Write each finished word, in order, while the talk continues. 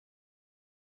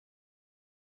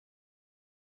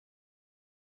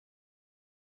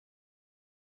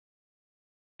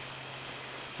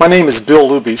My name is Bill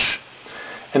Lubich,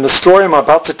 and the story I'm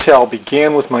about to tell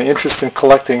began with my interest in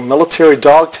collecting military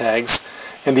dog tags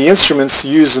and the instruments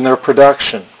used in their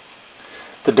production.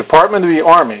 The Department of the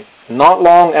Army, not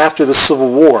long after the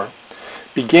Civil War,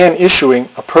 began issuing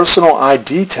a personal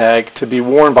ID tag to be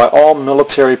worn by all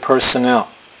military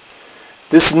personnel.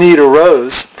 This need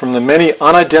arose from the many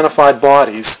unidentified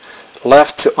bodies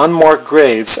left to unmarked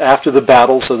graves after the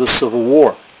battles of the Civil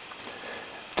War.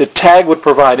 The tag would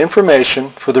provide information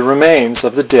for the remains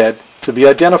of the dead to be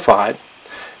identified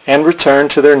and returned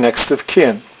to their next of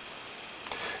kin.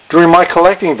 During my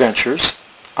collecting ventures,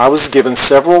 I was given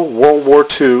several World War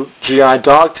II GI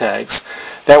dog tags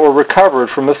that were recovered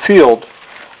from a field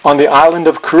on the island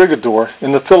of Corregidor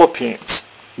in the Philippines.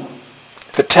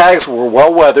 The tags were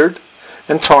well weathered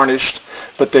and tarnished,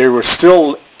 but they were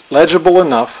still legible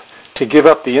enough to give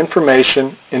up the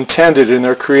information intended in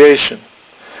their creation: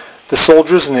 the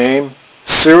soldier's name,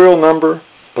 serial number,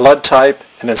 blood type,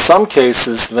 and in some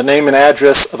cases the name and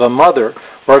address of a mother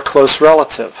or a close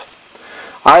relative.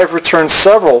 I have returned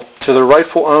several to their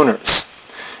rightful owners,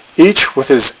 each with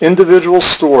his individual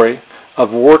story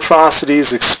of war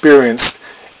atrocities experienced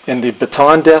in the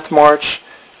Bataan Death March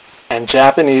and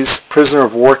Japanese prisoner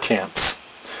of war camps.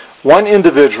 One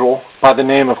individual by the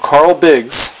name of Carl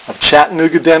Biggs of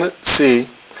Chattanooga, Tennessee,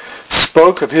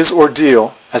 spoke of his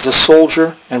ordeal as a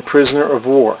soldier and prisoner of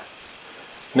war.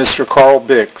 Mr. Carl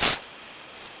Biggs.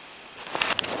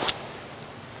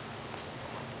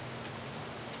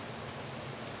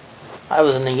 I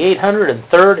was in the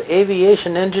 803rd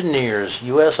Aviation Engineers,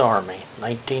 U.S. Army,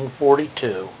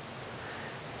 1942.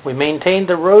 We maintained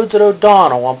the roads at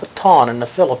O'Donnell on Bataan in the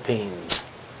Philippines.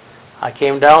 I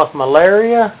came down with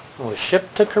malaria and was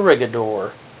shipped to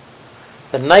Corregidor.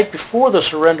 The night before the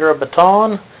surrender of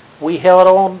Bataan, we held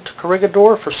on to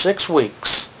Corregidor for 6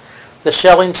 weeks. The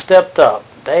shelling stepped up.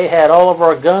 They had all of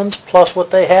our guns plus what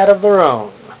they had of their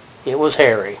own. It was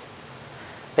hairy.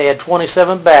 They had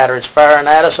 27 batteries firing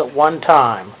at us at one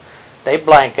time. They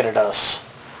blanketed us.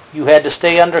 You had to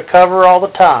stay under cover all the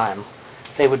time.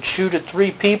 They would shoot at 3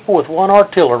 people with 1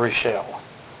 artillery shell.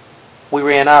 We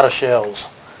ran out of shells.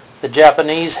 The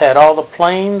Japanese had all the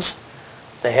planes.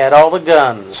 They had all the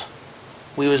guns.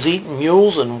 We was eating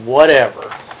mules and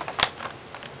whatever.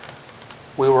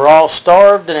 We were all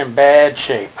starved and in bad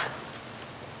shape.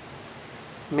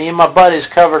 Me and my buddies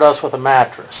covered us with a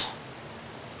mattress.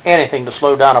 Anything to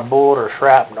slow down a bullet or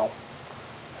shrapnel.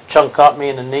 A chunk caught me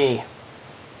in the knee.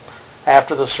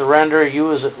 After the surrender, you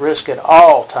was at risk at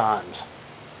all times.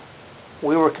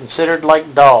 We were considered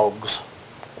like dogs,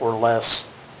 or less.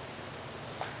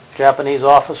 Japanese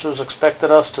officers expected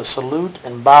us to salute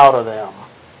and bow to them.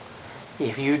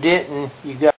 If you didn't,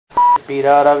 you got beat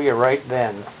out of you right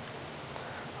then.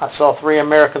 I saw 3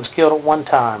 Americans killed at one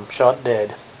time, shot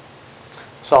dead.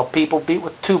 Saw people beat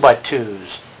with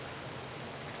 2x2s.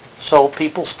 Saw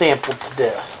people stamped to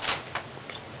death.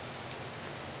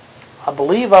 I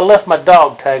believe I left my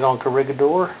dog tag on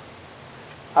Corregidor.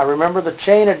 I remember the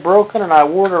chain had broken and I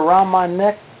wore it around my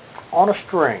neck on a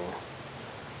string.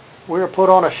 We were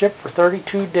put on a ship for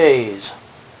 32 days,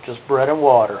 just bread and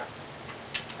water.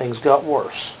 Things got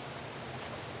worse.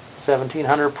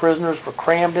 1,700 prisoners were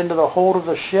crammed into the hold of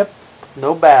the ship,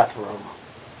 no bathroom.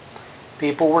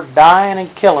 People were dying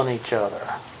and killing each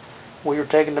other. We were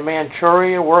taken to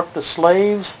Manchuria, worked as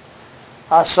slaves.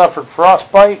 I suffered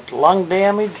frostbite, lung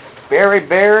damage,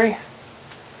 beriberi.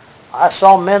 I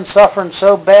saw men suffering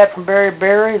so bad from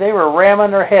beriberi they were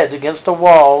ramming their heads against the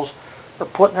walls or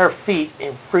putting their feet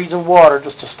in freezing water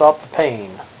just to stop the pain.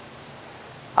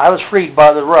 I was freed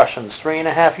by the Russians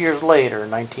 3.5 years later,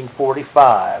 in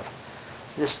 1945.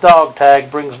 This dog tag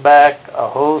brings back a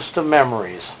host of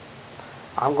memories.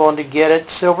 I'm going to get it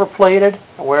silver-plated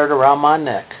and wear it around my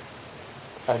neck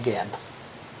again.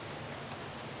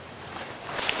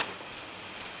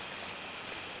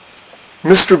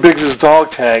 Mr. Biggs's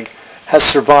dog tag has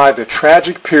survived a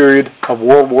tragic period of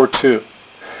World War II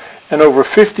and over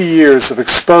 50 years of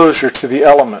exposure to the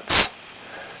elements.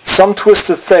 Some twist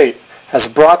of fate has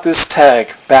brought this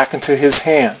tag back into his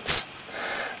hands.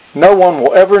 No one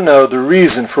will ever know the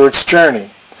reason for its journey,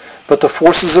 but the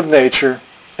forces of nature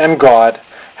and God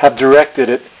have directed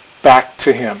it back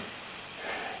to him.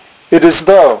 It is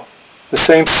though the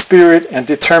same spirit and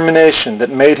determination that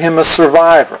made him a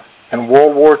survivor in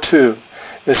World War II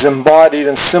is embodied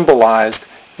and symbolized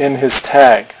in his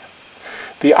tag.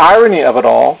 The irony of it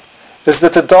all is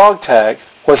that the dog tag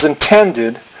was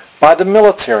intended by the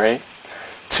military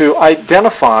to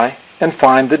identify and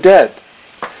find the dead.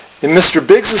 In Mr.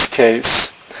 Biggs's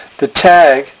case, the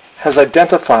tag has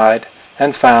identified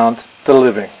and found the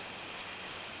living.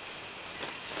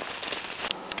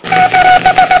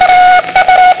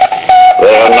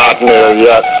 near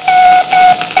yet.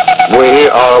 We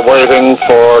are waiting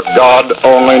for God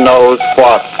only knows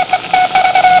what.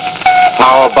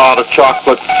 How about a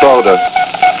chocolate soda?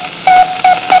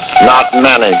 Not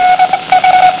many.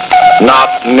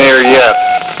 Not near yet.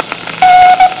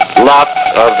 Lots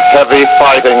of heavy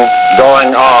fighting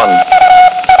going on.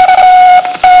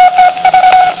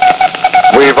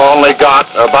 We've only got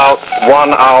about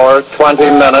 1 hour, 20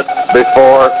 minutes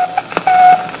before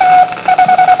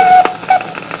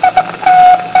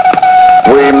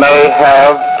we may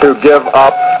have to give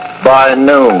up by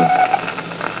noon.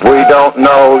 We don't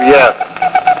know yet.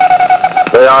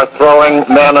 They are throwing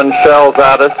men and shells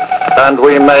at us, and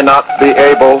we may not be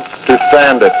able to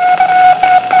stand it.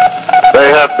 They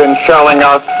have been shelling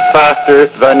us faster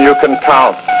than you can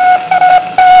count.